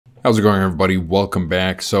How's it going, everybody? Welcome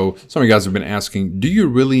back. So some of you guys have been asking, do you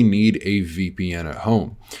really need a VPN at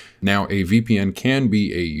home? Now, a VPN can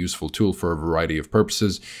be a useful tool for a variety of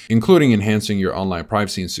purposes, including enhancing your online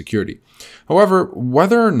privacy and security. However,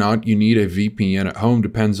 whether or not you need a VPN at home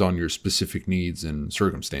depends on your specific needs and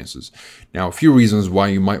circumstances. Now, a few reasons why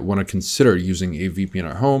you might want to consider using a VPN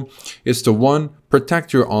at home is to, one,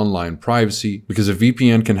 protect your online privacy, because a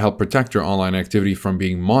VPN can help protect your online activity from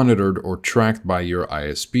being monitored or tracked by your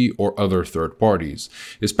ISP or other third parties.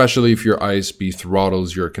 Especially if your ISP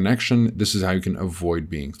throttles your connection, this is how you can avoid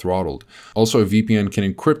being throttled. Also, a VPN can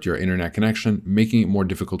encrypt your internet connection, making it more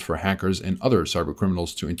difficult for hackers and other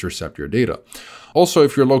cybercriminals to intercept your data. Also,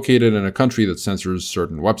 if you're located in a country that censors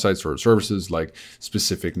certain websites or services like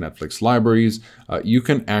specific Netflix libraries, you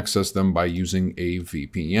can access them by using a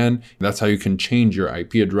VPN. That's how you can change your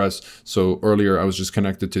IP address. So earlier I was just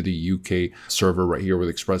connected to the UK server right here with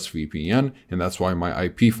ExpressVPN, and that's why my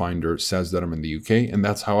IP finder says that I'm in the UK, and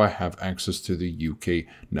that's how I have access to the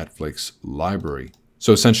UK Netflix library.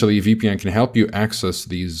 So essentially, a VPN can help you access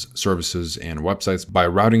these services and websites by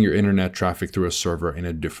routing your internet traffic through a server in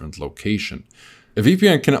a different location. A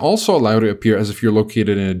VPN can also allow it to appear as if you're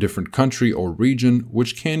located in a different country or region,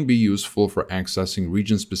 which can be useful for accessing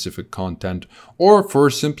region-specific content or for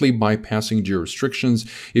simply bypassing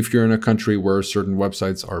geo-restrictions. If you're in a country where certain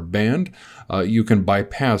websites are banned, you can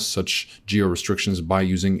bypass such geo-restrictions by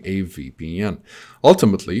using a VPN.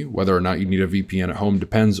 Ultimately, whether or not you need a VPN at home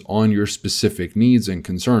depends on your specific needs and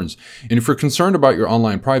concerns. And if you're concerned about your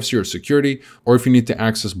online privacy or security, or if you need to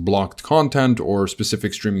access blocked content or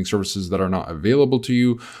specific streaming services that are not available to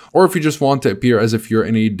you, or if you just want to appear as if you're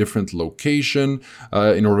in a different location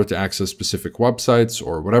in order to access specific websites,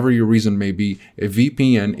 or whatever your reason may be, a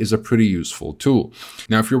VPN is a pretty useful tool.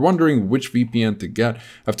 Now, if you're wondering which VPN to get,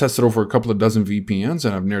 I've tested over a couple of dozen VPNs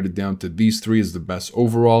and I've narrowed it down to these three as the best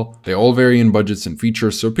overall. They all vary in budgets and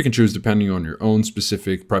features, so pick and choose depending on your own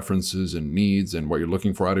specific preferences and needs and what you're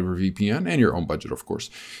looking for out of your VPN and your own budget, of course.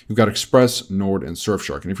 You've got Express, Nord, and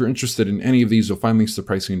Surfshark. And if you're interested in any of these, you'll find links to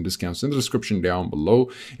pricing and discounts in the description down below,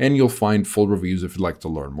 and you'll find full reviews if you'd like to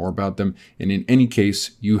learn more about them. And in any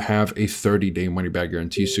case, you have a 30-day money-back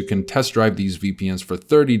guarantee, so you can test drive these VPNs for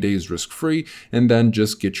 30 days risk-free, and then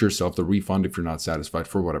just get yourself the refund if you're not satisfied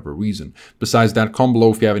for whatever reason. Besides that, comment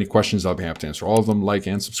below if you have any questions. I'll be happy to answer all of them. Like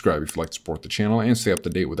and subscribe if you'd like to support the channel and stay up to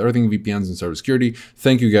date with everything VPNs and cybersecurity.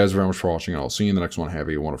 Thank you guys very much for watching, and I'll see you in the next one. Have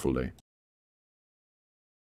a wonderful day.